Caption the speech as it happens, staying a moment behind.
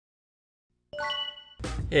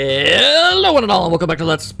Hello one and all, and welcome back to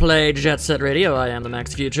Let's Play Jet Set Radio. I am the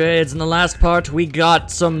Max Fugades. In the last part, we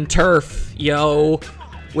got some turf, yo,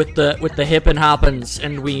 with the hip and hoppins,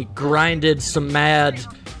 and we grinded some mad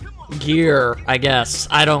gear, I guess.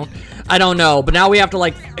 I don't know, but now we have to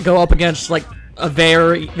like go up against like a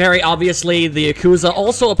very obviously the Yakuza.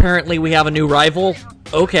 Also, apparently we have a new rival.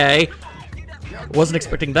 Okay, wasn't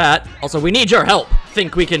expecting that. Also, we need your help.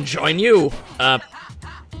 Think we can join you?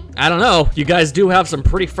 I don't know. You guys do have some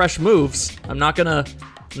pretty fresh moves. I'm not gonna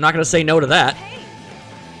say no to that.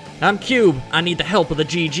 I'm Cube. I need the help of the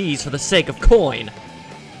GGs for the sake of coin.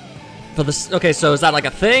 Okay, so is that like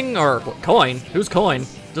a thing or what, coin? Who's coin?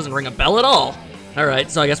 Doesn't ring a bell at all. All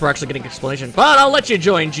right, so I guess we're actually getting an explanation. But I'll let you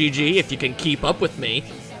join GG if you can keep up with me.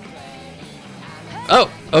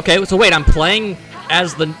 Oh, okay. So wait, I'm playing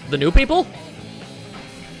as the new people?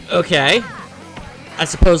 Okay. I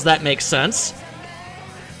suppose that makes sense.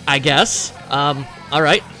 I guess.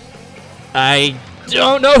 Alright. I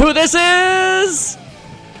don't know who this is!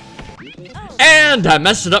 And I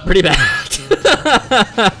messed it up pretty bad.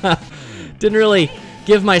 Didn't really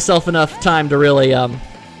give myself enough time to really,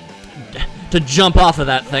 to jump off of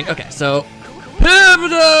that thing. Okay, so...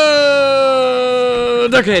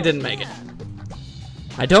 Okay, didn't make it.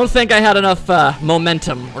 I don't think I had enough,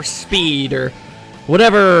 momentum or speed or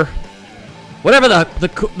whatever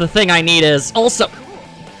the thing I need is. Also...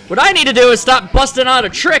 what I need to do is stop busting out a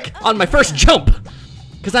trick on my first jump.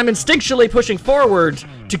 Because I'm instinctually pushing forward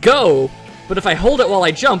to go. But if I hold it while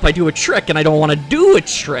I jump, I do a trick, and I don't want to do a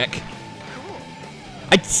trick.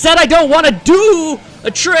 I said I don't want to do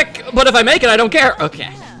a trick, but if I make it, I don't care.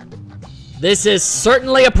 Okay. This is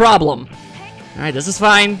certainly a problem. Alright, this is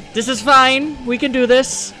fine. This is fine. We can do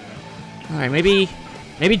this. Alright, maybe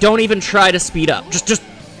don't even try to speed up. Just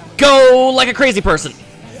go like a crazy person.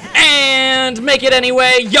 And make it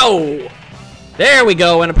anyway, yo! There we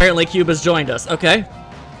go, and apparently Cube has joined us. Okay.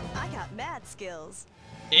 I got mad skills.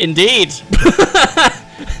 Indeed.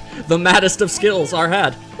 The maddest of skills are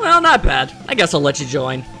had. Well, not bad. I guess I'll let you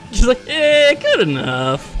join. She's like, good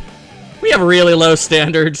enough. We have really low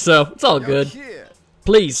standards, so it's all good.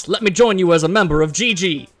 Please, let me join you as a member of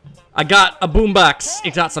GG. I got a boombox.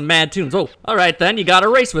 It got some mad tunes. Oh, alright then, you gotta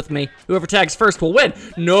race with me. Whoever tags first will win.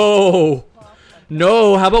 No!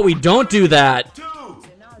 No, how about we don't do that? 2,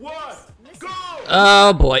 1, go!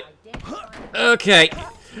 Oh boy. Okay.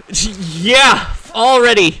 Yeah,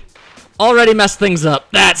 already messed things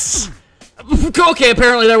up. That's okay.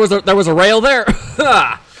 Apparently there was a rail there.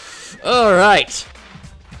 All right.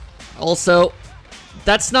 Also,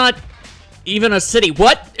 that's not even a city.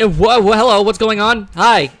 What? Hello, what's going on?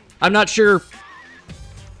 Hi. I'm not sure.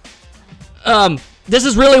 This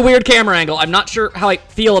is really weird camera angle. I'm not sure how I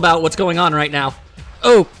feel about what's going on right now.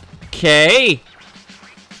 Okay.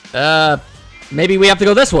 Maybe we have to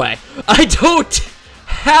go this way. I don't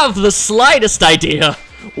have the slightest idea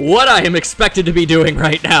what I am expected to be doing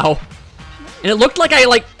right now. And it looked like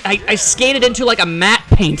I skated into like a matte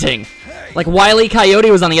painting. Like Wile E. Coyote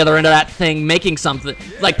was on the other end of that thing making something,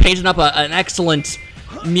 like painting up an excellent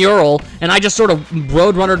mural, and I just sort of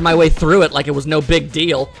roadrunnered my way through it like it was no big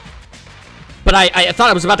deal. But I thought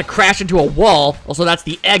I was about to crash into a wall. Also, that's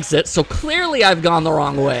the exit, so clearly I've gone the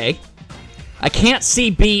wrong way. I can't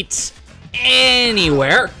see beats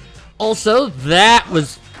anywhere. Also,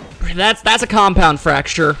 that's a compound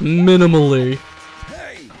fracture, minimally.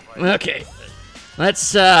 Okay,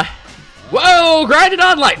 let's, whoa, grinded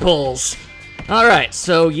on light poles. All right,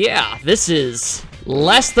 so yeah, this is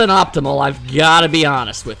less than optimal, I've got to be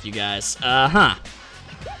honest with you guys. All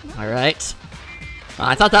right.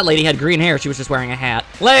 I thought that lady had green hair. She was just wearing a hat.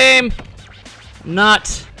 Lame!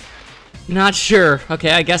 Not sure. Okay,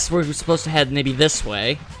 I guess we're supposed to head maybe this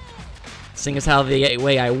way. Seeing as how the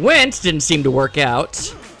way I went didn't seem to work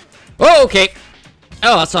out. Oh, okay.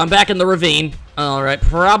 Oh, so I'm back in the ravine. Alright,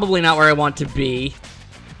 probably not where I want to be.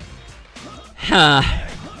 Huh.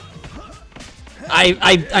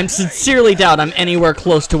 I sincerely doubt I'm anywhere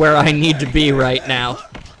close to where I need to be right now.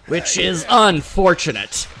 Which is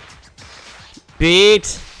unfortunate.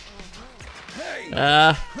 Beat.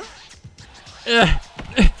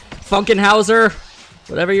 Funkenhauser.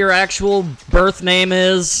 Whatever your actual birth name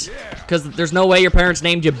is. Because there's no way your parents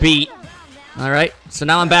named you Beat. Alright, so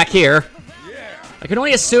now I'm back here. I can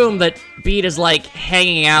only assume that Beat is like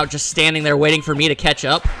hanging out, just standing there waiting for me to catch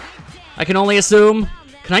up. I can only assume.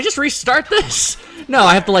 Can I just restart this? No,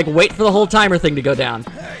 I have to like wait for the whole timer thing to go down.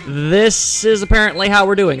 This is apparently how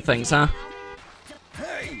we're doing things, huh?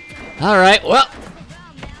 Alright, well.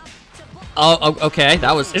 Oh, okay,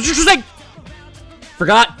 that was interesting.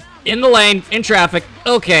 Forgot. In the lane, in traffic.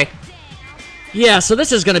 Okay. Yeah, so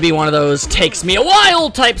this is gonna be one of those takes me a while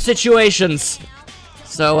type situations.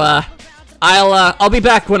 So, I'll be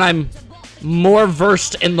back when I'm more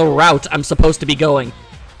versed in the route I'm supposed to be going.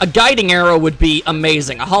 A guiding arrow would be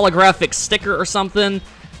amazing. A holographic sticker or something.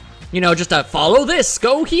 You know, just a follow this,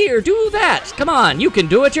 go here, do that. Come on, you can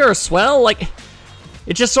do it, you're a swell. Like,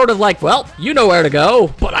 it's just sort of like, well, you know where to go,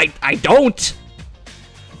 but I don't.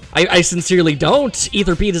 I sincerely don't.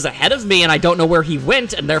 Either Beat is ahead of me and I don't know where he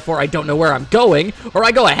went, and therefore I don't know where I'm going, or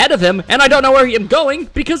I go ahead of him and I don't know where I'm going,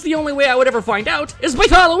 because the only way I would ever find out is by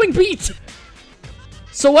following Beat.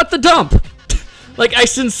 So what the dump? Like, I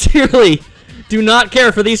sincerely do not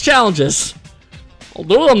care for these challenges. I'll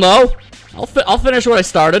do them though. I'll finish what I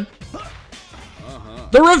started.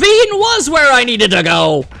 The ravine was where I needed to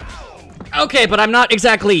go. Okay, but I'm not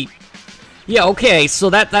exactly... Yeah, okay, so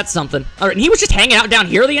that's something. Alright, and he was just hanging out down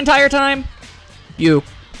here the entire time? You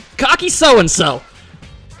cocky so-and-so.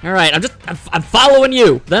 Alright, I'm following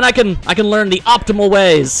you. Then I can learn the optimal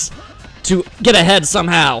ways to get ahead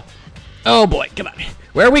somehow. Oh boy, come on.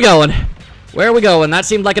 Where are we going? Where are we going? That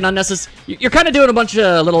seemed like an unnecessary... You're kind of doing a bunch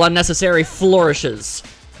of little unnecessary flourishes.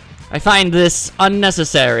 I find this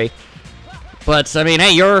unnecessary. But, I mean,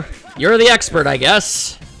 hey, you're the expert, I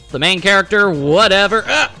guess. The main character, whatever.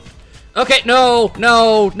 Okay,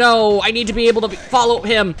 no, I need to be able to follow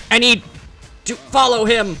him. I need to follow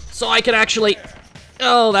him so I can actually...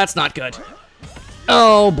 Oh, that's not good.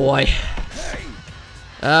 Oh, boy.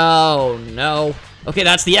 Oh, no. Okay,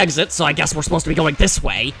 that's the exit, so I guess we're supposed to be going this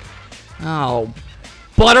way. Oh,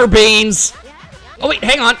 butterbeans. Oh, wait,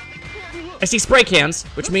 hang on. I see spray cans,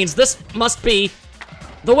 which means this must be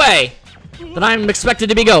the way that I'm expected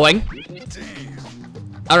to be going.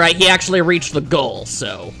 Alright, he actually reached the goal,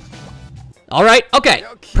 so... Alright, okay.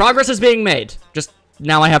 Progress is being made. Just,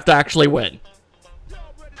 now I have to actually win. 3,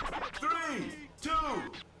 2,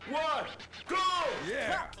 1, go!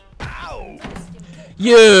 Yeah. Ow.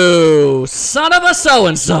 You son of a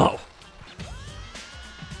so-and-so!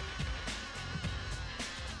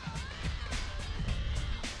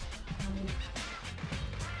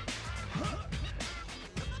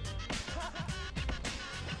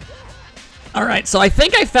 Alright, so I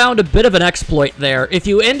think I found a bit of an exploit there. If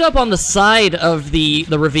you end up on the side of the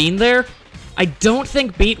ravine there, I don't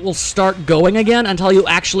think Beat will start going again until you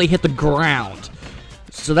actually hit the ground.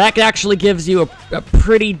 So that actually gives you a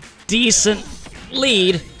pretty decent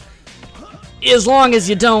lead, as long as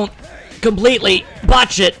you don't completely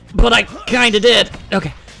botch it, but I kinda did.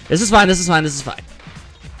 Okay, this is fine, this is fine, this is fine.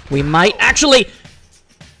 We might actually...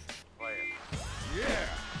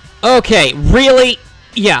 Okay, really?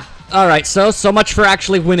 Yeah. Alright, so much for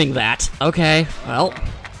actually winning that. Okay, well,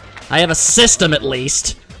 I have a system at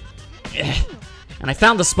least. And I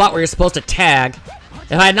found the spot where you're supposed to tag.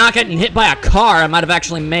 If I had not gotten hit by a car, I might have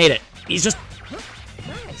actually made it. He's just...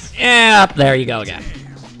 Yeah, there you go again.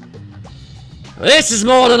 This is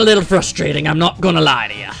more than a little frustrating, I'm not gonna lie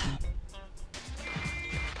to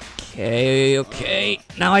you. Okay.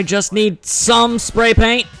 Now I just need some spray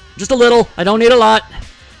paint. Just a little, I don't need a lot.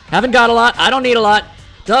 Haven't got a lot, I don't need a lot.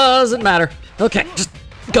 Doesn't matter. Okay, just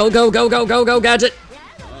go, Gadget.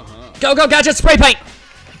 Go, Gadget, spray paint.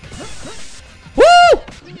 Woo!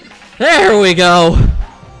 There we go.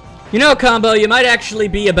 You know, Combo, you might actually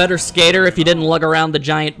be a better skater if you didn't lug around the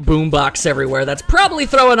giant boombox everywhere. That's probably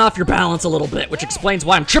throwing off your balance a little bit, which explains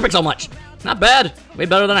why I'm tripping so much. Not bad. Way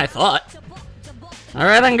better than I thought.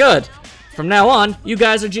 Alright, then good. From now on, you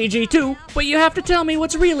guys are GG too, but you have to tell me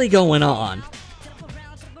what's really going on.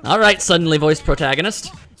 Alright, suddenly voiced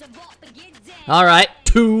protagonist. Alright,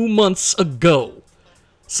 2 months ago.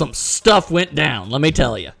 Some stuff went down, let me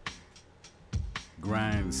tell you.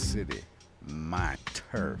 Grind City, my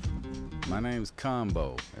turf. My name's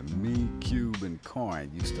Combo, and me, Cube, and Coin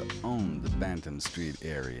used to own the Bantam Street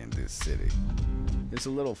area in this city. It's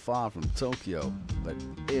a little far from Tokyo, but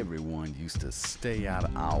everyone used to stay out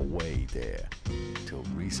of our way there. Till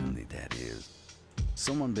recently, that is.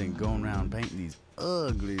 Someone been going around painting these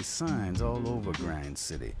ugly signs all over Grind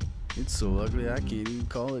City. It's so ugly I can't even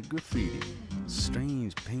call it graffiti.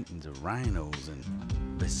 Strange paintings of rhinos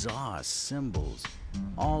and bizarre symbols.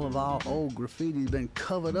 All of our old graffiti's been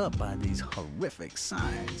covered up by these horrific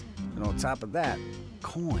signs. And on top of that,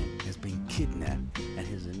 Coin has been kidnapped and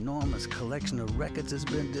his enormous collection of records has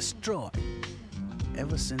been destroyed.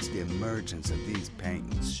 Ever since the emergence of these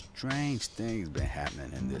paintings, strange things been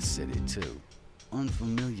happening in this city too.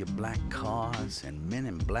 Unfamiliar black cars and men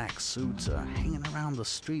in black suits are hanging around the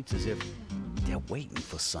streets as if they're waiting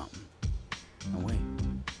for something. Oh wait,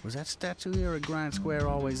 was that statue here at Grind Square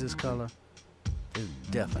always this color? There's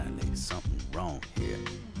definitely something wrong here.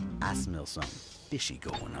 I smell something. fishy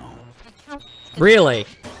going on. Really?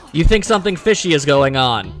 You think something fishy is going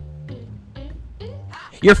on?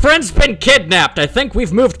 Your friend's been kidnapped. I think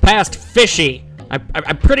we've moved past fishy.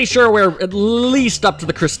 I'm pretty sure we're at least up to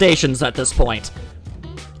the crustaceans at this point.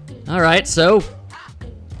 Alright, so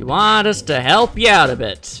you want us to help you out a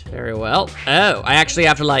bit. Very well. Oh, I actually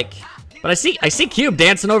have to like... But I see Cube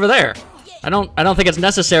dancing over there. I don't think it's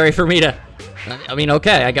necessary for me to... I mean,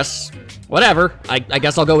 okay, I guess... Whatever. I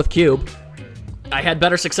guess I'll go with Cube. I had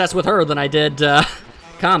better success with her than I did,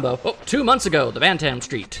 Combo. Oh, 2 months ago, the Bantam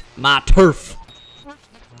Street. My turf.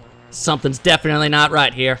 Something's definitely not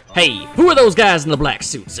right here. Hey, who are those guys in the black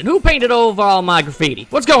suits? And who painted over all my graffiti?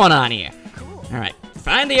 What's going on here? Alright,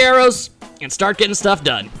 find the arrows and start getting stuff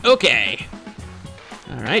done. Okay.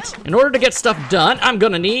 Alright, in order to get stuff done, I'm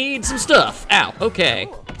gonna need some stuff. Ow, okay.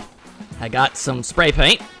 I got some spray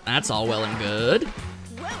paint. That's all well and good.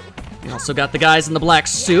 We also got the guys in the black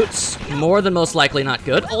suits. More than most likely not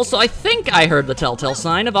good. Also, I think I heard the telltale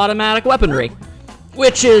sign of automatic weaponry.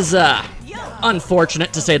 Which is,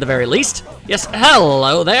 unfortunate to say the very least. Yes,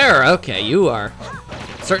 hello there. Okay, you are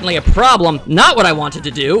certainly a problem. Not what I wanted to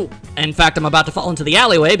do. In fact, I'm about to fall into the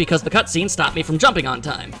alleyway because the cutscene stopped me from jumping on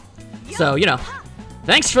time. So, you know,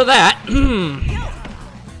 thanks for that.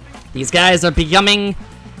 These guys are becoming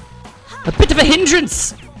a bit of a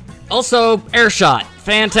hindrance. Also, air shot.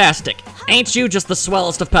 Fantastic. Ain't you just the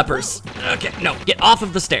swellest of peppers? Okay, no, get off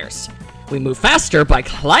of the stairs. We move faster by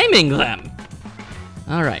climbing them.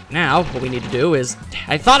 Alright, now what we need to do is...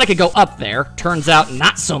 I thought I could go up there. Turns out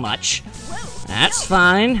not so much. That's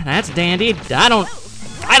fine. That's dandy. I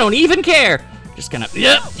don't even care. Just gonna...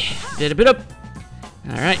 Yep. Did a bit of...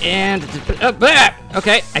 Alright, and...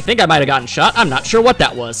 Okay, I think I might have gotten shot. I'm not sure what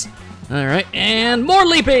that was. Alright, and more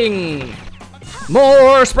leaping!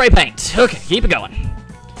 More spray paint. Okay, keep it going.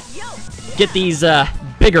 Get these,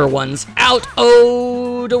 bigger ones out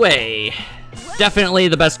of the way. Definitely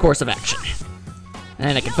the best course of action.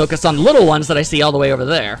 And I can focus on the little ones that I see all the way over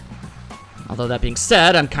there. Although that being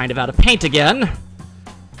said, I'm kind of out of paint again.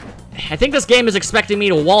 I think this game is expecting me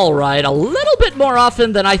to wall ride a little bit more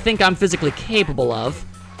often than I think I'm physically capable of.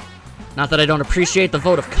 Not that I don't appreciate the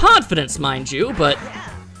vote of confidence, mind you, but...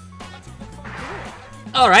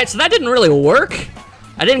 Alright, so that didn't really work.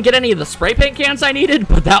 I didn't get any of the spray paint cans I needed,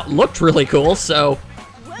 but that looked really cool, so...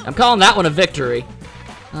 I'm calling that one a victory.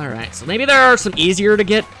 Alright, so maybe there are some easier to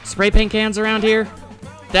get spray paint cans around here.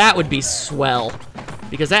 That would be swell.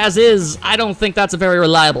 Because as is, I don't think that's a very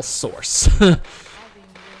reliable source.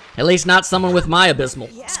 At least not someone with my abysmal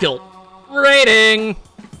skill rating.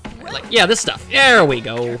 Like, yeah, this stuff. There we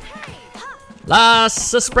go.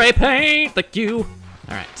 Lots of spray paint, thank you.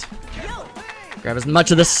 Alright. Grab as much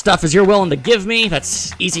of this stuff as you're willing to give me.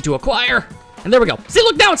 That's easy to acquire. And there we go. See,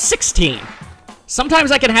 look, now it's 16.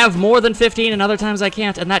 Sometimes I can have more than 15 and other times I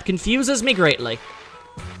can't, and that confuses me greatly.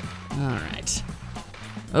 Alright.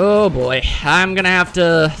 Oh boy, I'm gonna have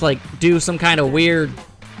to, like, do some kind of weird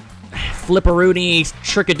flipperoony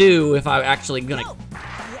trickadoo if I'm actually gonna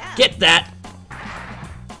get that.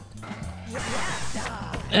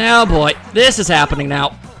 Oh boy, this is happening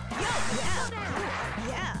now.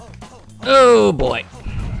 Oh boy.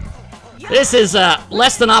 This is a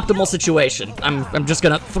less than optimal situation. I'm just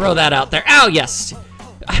gonna throw that out there. Oh yes.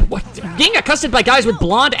 What? Being accosted by guys with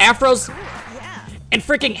blonde afros and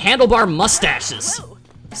freaking handlebar mustaches.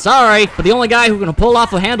 Sorry, but the only guy who can pull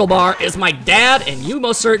off a handlebar is my dad, and you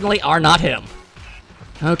most certainly are not him.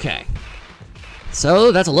 Okay.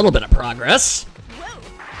 So that's a little bit of progress.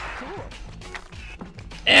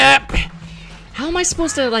 How am I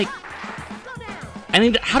supposed to, like... I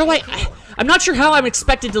mean, how do I'm not sure how I'm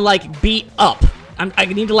expected to, like, be up. I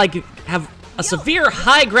need to, like, have a severe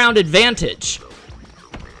high ground advantage.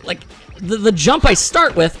 Like, the jump I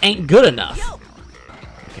start with ain't good enough.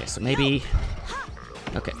 Okay, so maybe...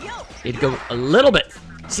 Okay, need to go a little bit.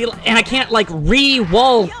 See, and I can't, like,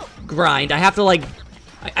 re-wall grind. I have to, like...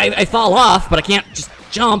 I fall off, but I can't just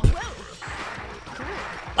jump.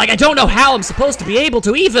 Like, I don't know how I'm supposed to be able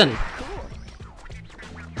to even.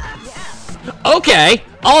 Okay,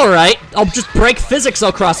 alright. I'll just break physics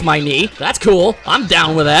across my knee. That's cool. I'm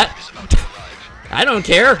down with that. I don't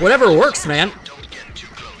care. Whatever works, man.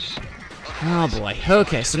 Oh boy.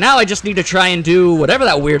 Okay, so now I just need to try and do whatever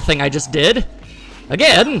that weird thing I just did.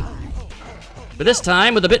 Again. But this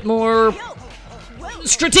time with a bit more...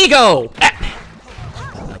 Stratego!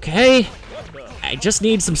 Ah. Okay. I just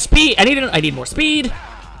need some speed. I need more speed.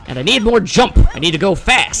 And I need more jump. I need to go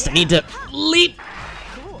fast. I need to leap.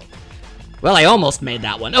 Well, I almost made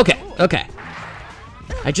that one. Okay, okay.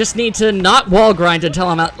 I just need to not wall grind until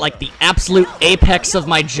I'm at, like, the absolute apex of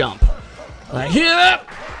my jump. Like, yeah.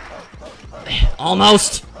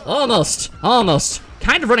 Almost.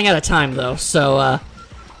 Kind of running out of time, though, so,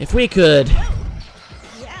 if we could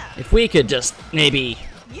just maybe...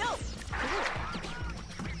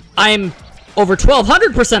 I'm over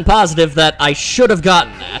 1,200% positive that I should have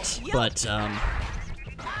gotten that, but,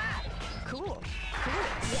 Cool.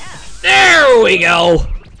 Yeah. there we go!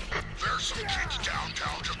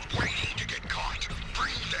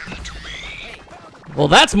 Well,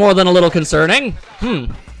 that's more than a little concerning.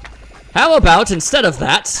 How about, instead of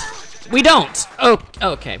that, we don't? Oh,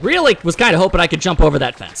 okay. Really was kind of hoping I could jump over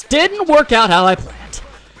that fence. Didn't work out how I planned.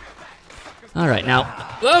 Alright,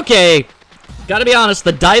 now, okay. Gotta be honest,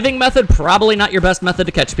 the diving method, probably not your best method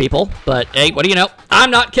to catch people. But, hey, what do you know?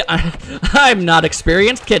 I'm not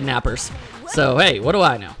experienced kidnappers. So, hey, what do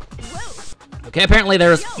I know? Okay, apparently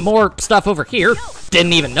there's more stuff over here.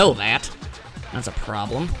 Didn't even know that. That's a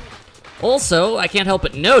problem. Also, I can't help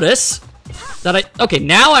but notice that okay,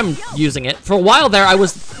 now I'm using it. For a while there, I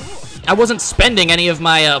wasn't spending any of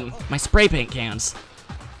my, my spray paint cans.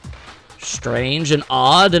 Strange and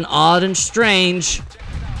odd and strange.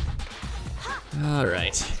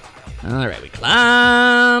 Alright, we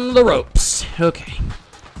climb the ropes. Okay,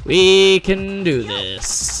 we can do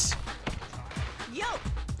this.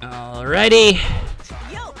 Alrighty.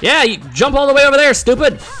 Yeah, you jump all the way over there,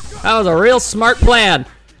 stupid. That was a real smart plan.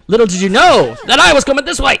 Little did you know that I was coming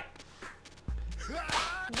this way.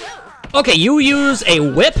 Okay, you use a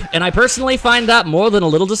whip, and I personally find that more than a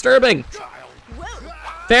little disturbing.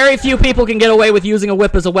 Very few people can get away with using a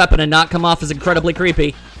whip as a weapon and not come off as incredibly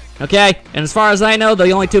creepy. Okay? And as far as I know,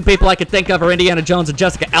 the only two people I could think of are Indiana Jones and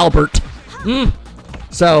Jessica Albert.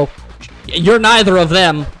 So, you're neither of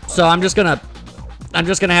them, so I'm just gonna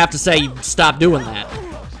have to say stop doing that.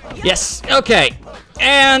 Yes, okay.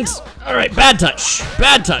 And, alright, bad touch.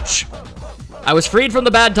 Bad touch. I was freed from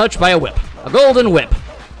the bad touch by a whip. A golden whip.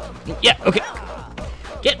 Yeah, okay.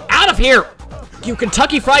 Get out of here, you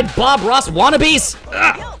Kentucky Fried Bob Ross wannabes!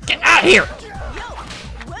 Ugh, get out of here!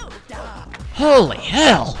 Holy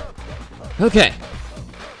hell! Okay.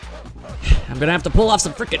 I'm gonna have to pull off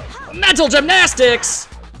some freaking mental gymnastics!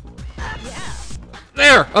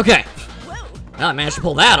 There, okay. Well, I managed to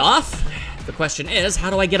pull that off. The question is, how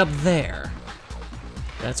do I get up there?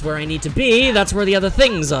 That's where I need to be. That's where the other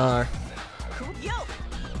things are.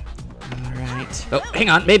 Alright. Oh, hang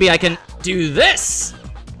on. Maybe I can do this.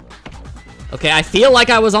 Okay, I feel like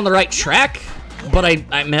I was on the right track, but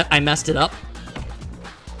I messed it up.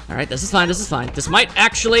 Alright, this is fine. This is fine. This might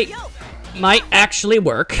actually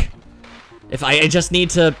work. If I just need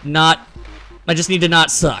to not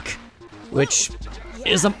suck. Which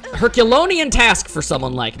is a Herculean task for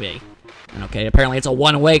someone like me. And okay, apparently it's a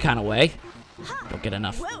one-way kind of way. Don't get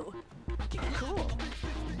enough.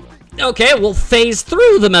 Okay, we'll phase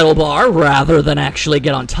through the metal bar rather than actually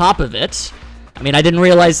get on top of it. I mean, I didn't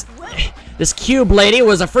realize this cube lady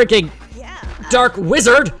was a freaking dark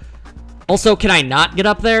wizard. Also, can I not get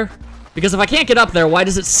up there? Because if I can't get up there, why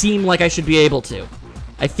does it seem like I should be able to?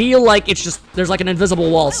 I feel like it's just, there's like an invisible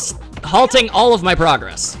wall halting all of my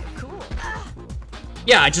progress.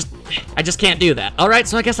 Yeah, I just can't do that. Alright,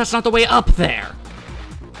 so I guess that's not the way up there.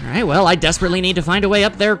 Alright, well, I desperately need to find a way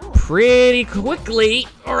up there pretty quickly,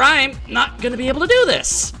 or I'm not gonna be able to do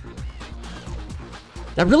this.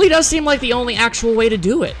 That really does seem like the only actual way to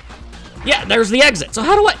do it. Yeah, there's the exit. So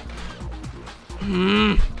how do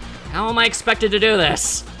I... How am I expected to do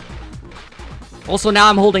this? Also, now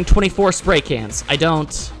I'm holding 24 spray cans. I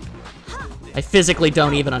physically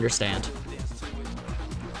don't even understand.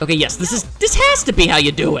 Okay, yes, this has to be how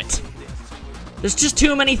you do it. There's just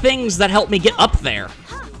too many things that help me get up there.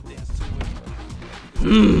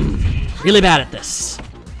 Really bad at this.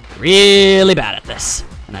 Really bad at this.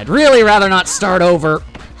 And I'd really rather not start over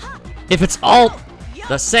if it's all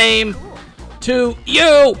the same to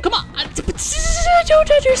you. Come on. I don't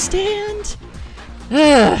understand.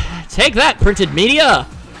 Take that, printed media.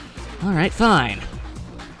 All right, fine.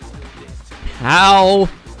 How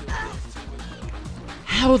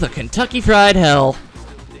the Kentucky Fried Hell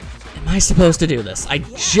am I supposed to do this? I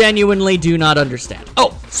genuinely do not understand.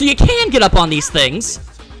 Oh, so you can get up on these things.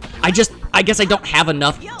 I guess I don't have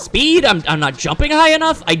enough speed. I'm not jumping high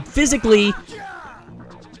enough. I physically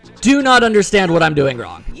do not understand what I'm doing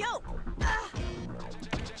wrong.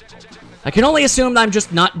 I can only assume that I'm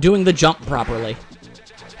just not doing the jump properly.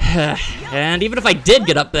 And even if I did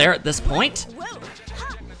get up there at this point,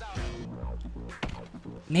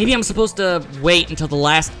 maybe I'm supposed to wait until the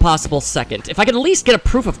last possible second. If I can at least get a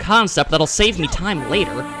proof of concept, that'll save me time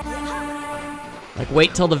later. Like,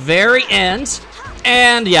 wait till the very end.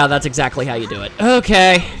 And yeah, that's exactly how you do it.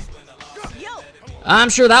 Okay. I'm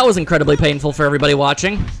sure that was incredibly painful for everybody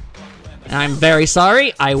watching. I'm very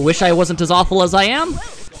sorry. I wish I wasn't as awful as I am.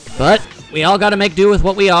 But we all gotta make do with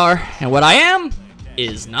what we are. And what I am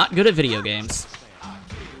is not good at video games.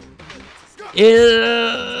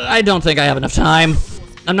 I don't think I have enough time.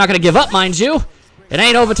 I'm not gonna give up, mind you. It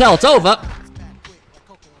ain't over till it's over.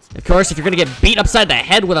 Of course, if you're gonna get beat upside the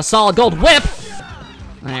head with a solid gold whip.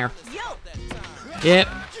 There. Yep.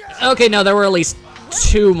 Okay, no, there were at least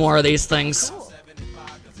 2 more of these things.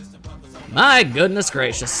 My goodness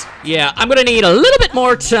gracious. Yeah, I'm gonna need a little bit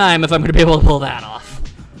more time if I'm gonna be able to pull that off.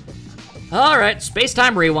 Alright,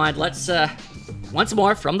 space-time rewind. Let's, once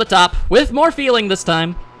more from the top, with more feeling this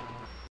time.